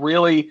I was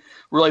really,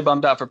 really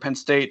bummed out for Penn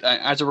State.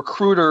 As a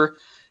recruiter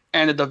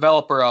and a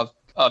developer of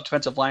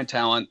defensive line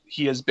talent,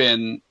 he has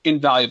been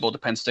invaluable to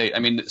Penn State. I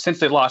mean, since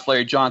they lost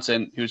Larry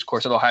Johnson, who's of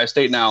course at Ohio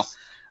State now,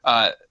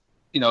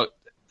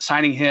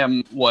 signing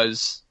him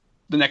was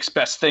the next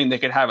best thing they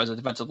could have as a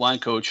defensive line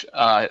coach,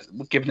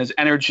 given his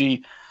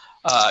energy,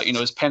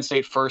 his Penn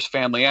State first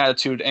family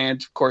attitude,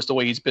 and of course the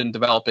way he's been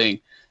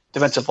developing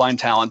defensive line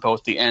talent,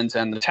 both the ends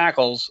and the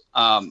tackles.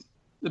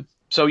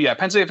 So yeah,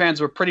 Penn State fans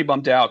were pretty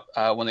bummed out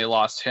when they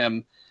lost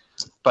him.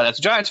 But as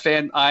a Giants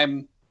fan,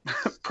 I'm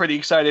pretty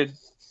excited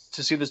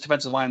to see this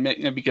defensive line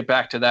get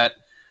back to that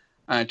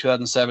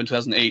 2007,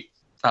 2008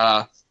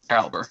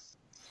 caliber.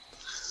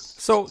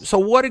 So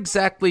what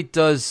exactly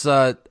does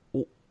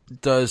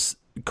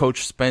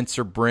Coach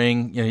Spencer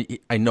bring?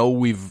 I know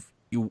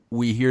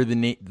we hear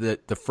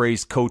the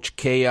phrase Coach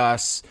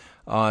Chaos.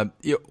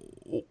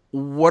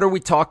 What are we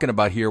talking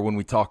about here when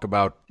we talk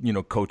about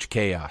Coach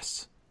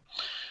Chaos?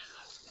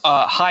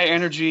 High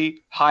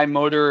energy, high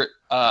motor.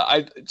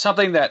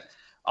 Something that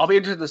I'll be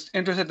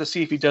interested to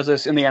see if he does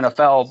this in the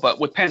NFL. But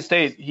with Penn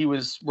State, he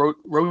was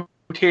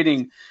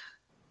rotating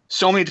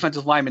so many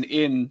defensive linemen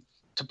in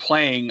to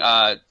playing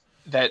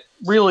that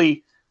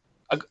really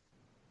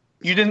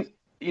you didn't,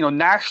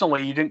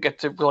 nationally you didn't get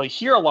to really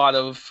hear a lot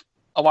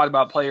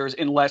about players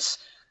unless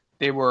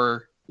they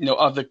were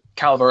of the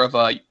caliber of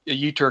a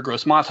Yetur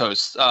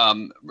Gross-Matos.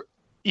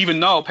 Even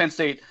though Penn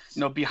State,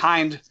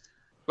 behind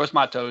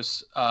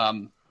Gross-Matos,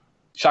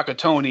 Shaka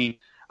Toney,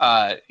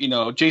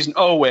 Jason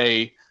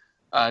Owe,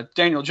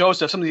 Daniel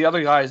Joseph, some of the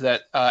other guys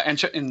that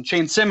and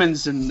Shane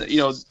Simmons and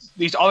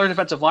these other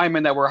defensive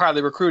linemen that were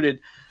highly recruited,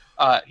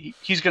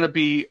 he's going to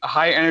be a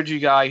high energy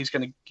guy. He's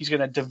going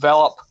to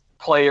develop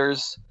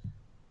players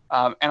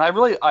And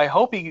I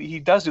hope he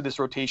does do this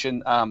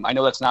rotation. I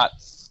know that's not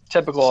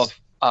typical of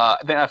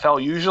the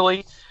NFL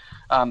usually,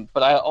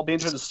 but I'll be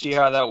interested to see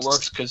how that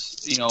works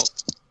because,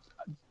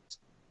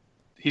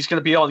 he's going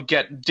to be able to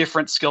get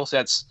different skill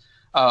sets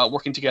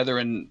working together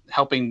and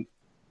helping,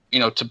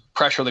 to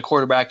pressure the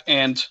quarterback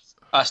and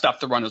stop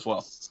the run as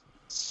well.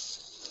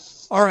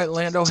 All right,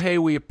 Lando. Hey,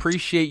 we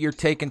appreciate your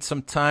taking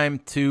some time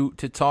to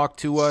talk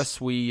to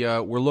us.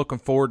 We're looking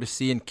forward to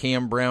seeing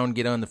Cam Brown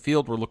get on the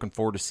field. We're looking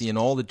forward to seeing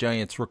all the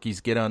Giants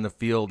rookies get on the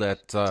field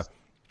at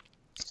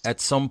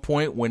some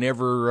point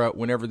whenever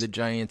the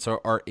Giants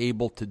are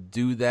able to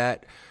do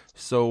that.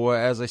 So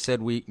as I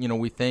said, we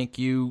thank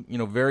you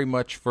very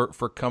much for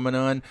coming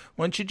on.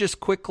 Why don't you just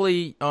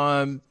quickly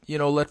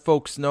let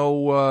folks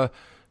know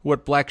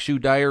what Black Shoe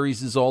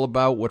Diaries is all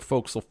about, what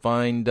folks will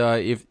find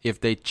if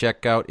they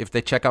check out the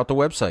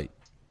website.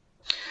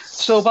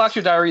 So Black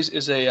Shoe Diaries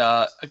is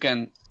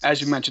again,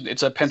 as you mentioned,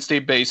 it's a Penn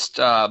State-based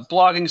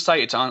blogging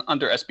site. It's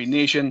under SB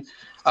Nation.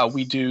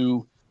 We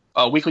do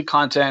weekly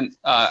content,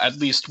 at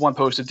least one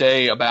post a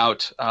day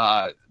about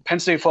Penn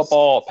State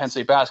football, Penn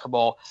State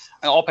basketball,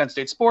 and all Penn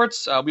State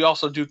sports. We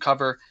also do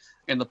cover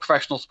in the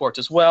professional sports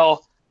as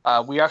well.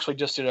 We actually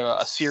just did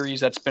a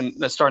series that's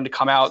starting to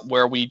come out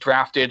where we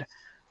drafted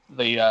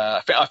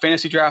a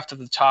fantasy draft of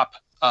the top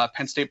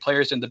Penn State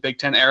players in the Big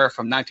Ten era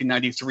from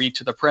 1993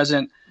 to the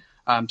present.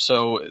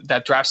 So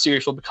that draft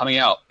series will be coming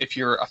out. If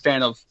you're a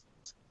fan of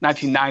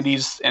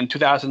 1990s and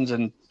 2000s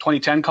and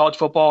 2010 college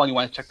football and you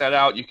want to check that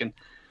out, you can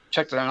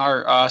check that on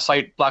our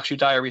site,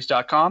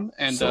 blackshoedairies.com.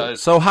 And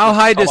so how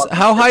high does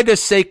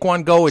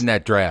Saquon go in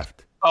that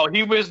draft? Oh,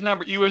 he was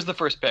the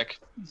first pick.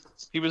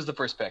 He was the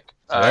first pick.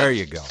 There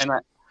you go.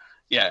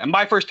 And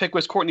my first pick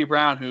was Courtney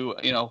Brown, who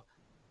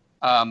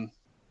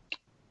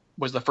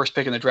was the first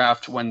pick in the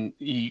draft when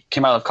he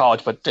came out of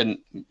college, but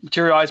didn't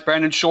materialize.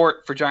 Brandon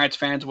Short for Giants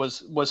fans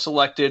was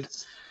selected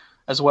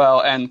as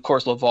well, and of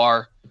course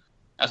LeVar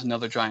as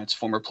another Giants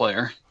former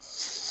player.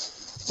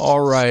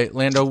 All right,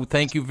 Lando,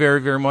 thank you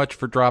very, very much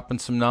for dropping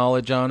some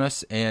knowledge on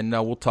us, and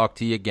we'll talk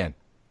to you again.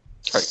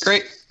 All right,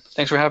 great.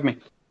 Thanks for having me.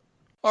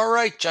 All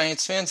right,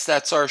 Giants fans,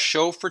 that's our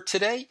show for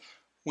today.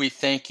 We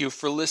thank you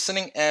for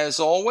listening. As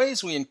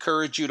always, we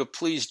encourage you to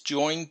please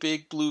join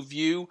Big Blue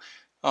View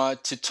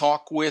to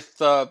talk with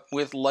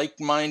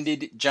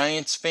like-minded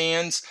Giants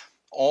fans.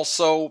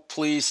 Also,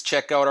 please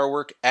check out our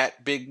work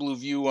at Big Blue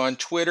View on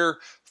Twitter.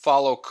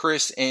 Follow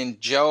Chris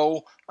and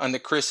Joe on the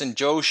Chris and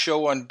Joe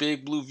Show on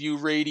Big Blue View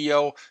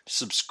Radio.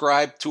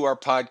 Subscribe to our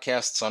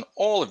podcasts on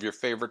all of your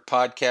favorite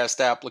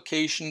podcast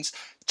applications.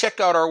 Check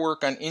out our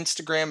work on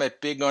Instagram at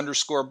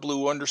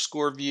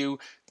big_blue_view.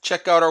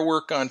 Check out our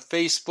work on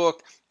Facebook.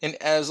 And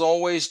as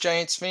always,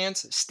 Giants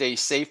fans, stay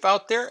safe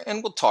out there,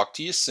 and we'll talk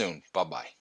to you soon. Bye-bye.